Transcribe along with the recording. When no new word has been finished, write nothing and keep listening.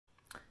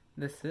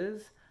This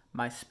is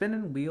My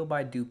Spinning Wheel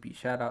by Doopees.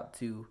 Shout out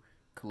to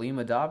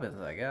Kalima Dobbins,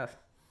 I guess.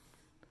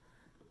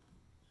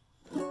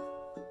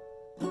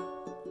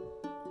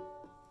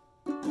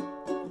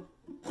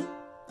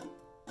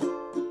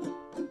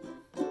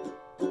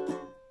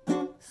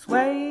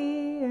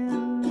 Swaying,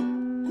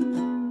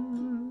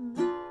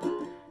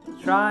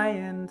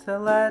 trying to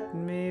let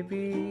me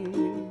be.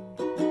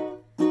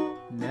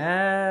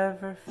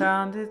 Never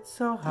found it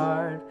so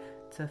hard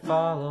to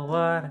follow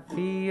what I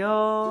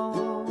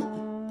feel.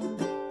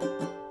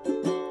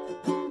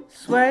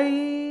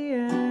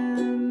 Swaying,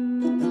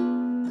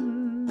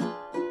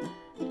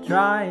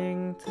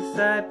 trying to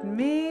set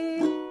me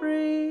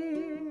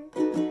free.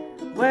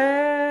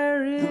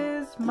 Where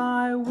is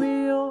my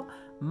wheel,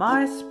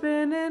 my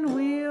spinning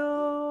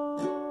wheel?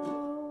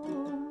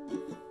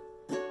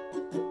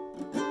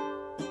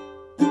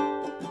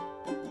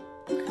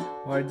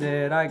 Where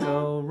did I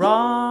go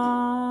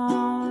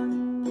wrong?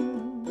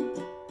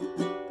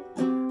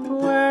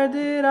 Where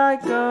did I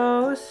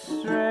go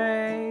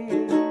astray?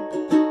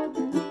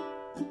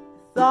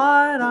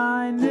 Thought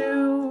I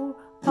knew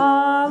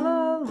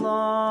all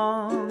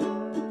along.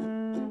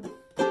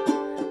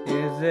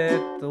 Is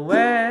it the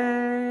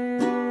way?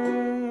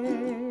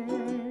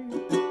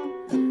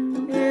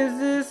 Is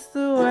this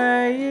the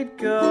way it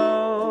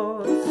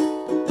goes?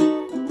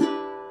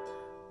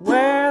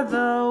 Where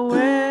the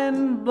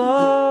wind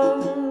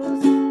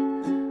blows,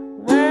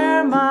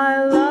 where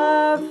my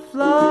love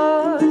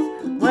flows.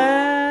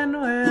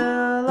 When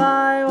will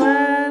I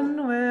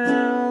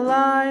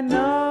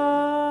know?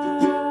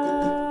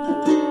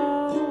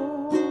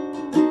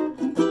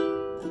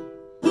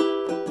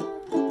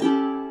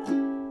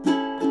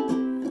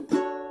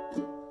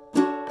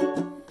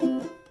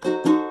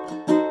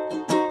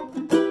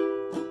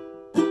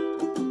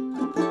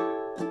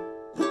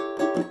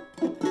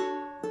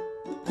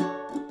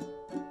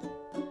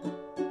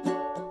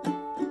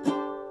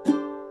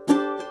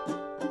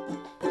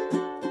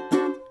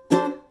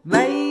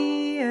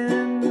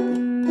 Laying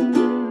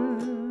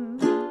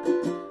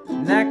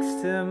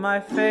next to my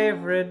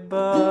favorite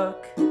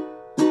book,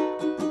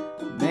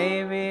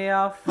 maybe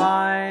I'll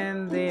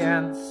find the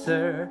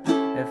answer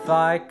if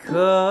I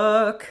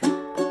cook.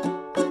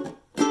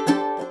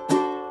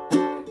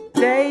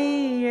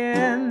 Day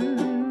in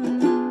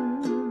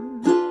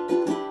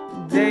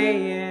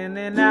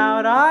and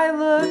out I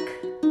look.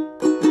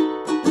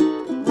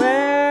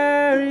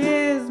 Where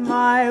is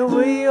my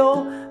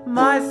wheel,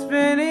 my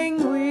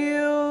spinning wheel?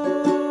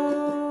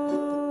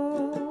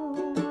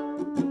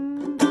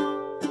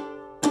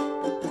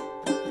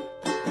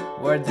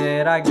 Where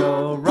did I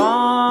go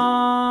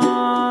wrong?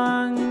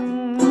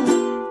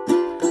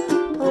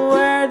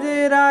 Where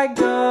did I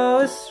go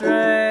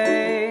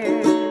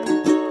astray?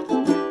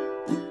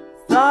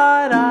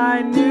 Thought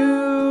I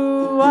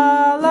knew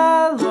all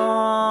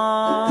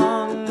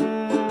along.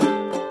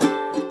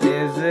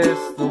 Is this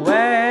the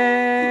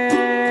way?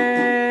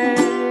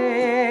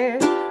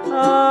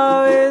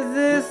 Oh, is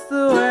this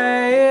the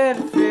way it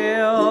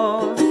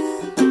feels?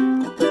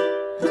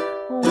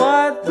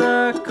 What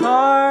the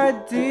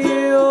card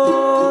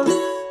deals,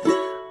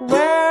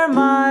 where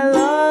my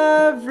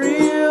love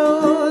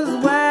reels.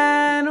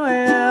 When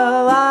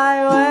will I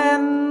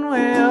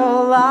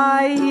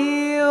heal?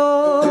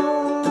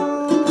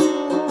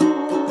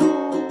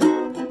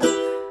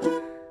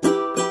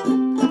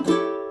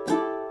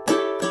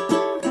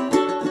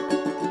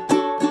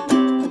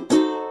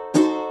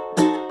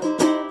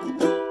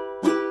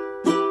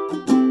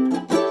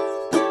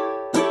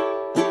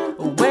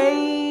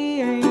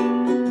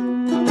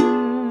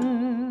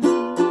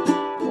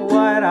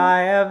 What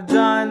I have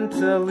done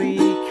to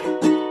leak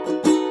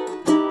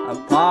a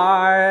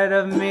part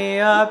of me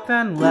up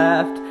and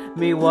left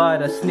me.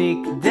 What a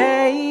sneak.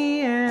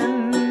 Day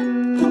in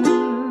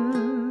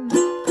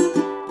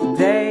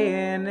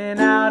and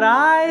out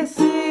I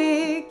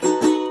seek.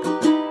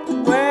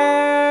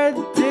 Where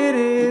did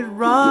it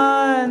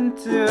run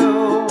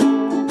to?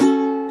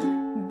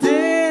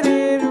 Did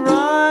it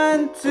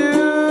run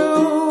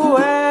to?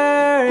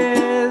 Where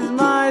is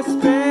my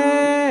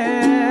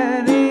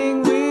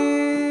spinning wheel?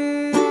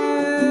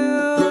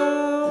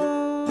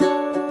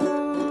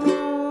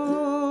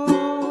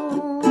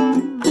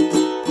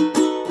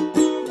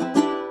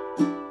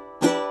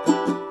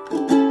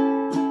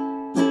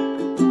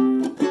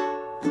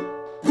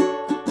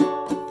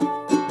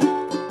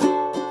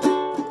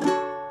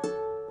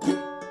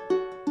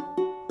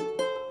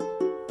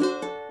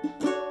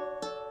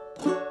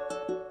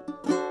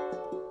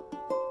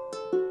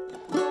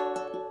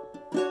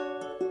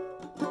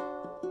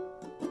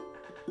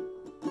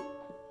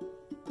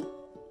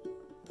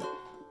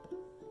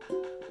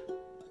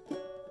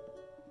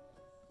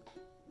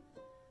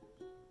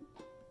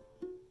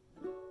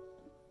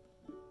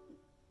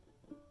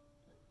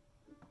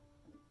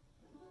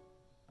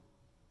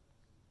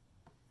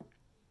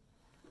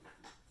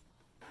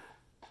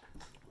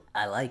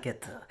 I like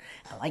it.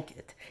 I like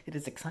it. It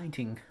is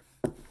exciting.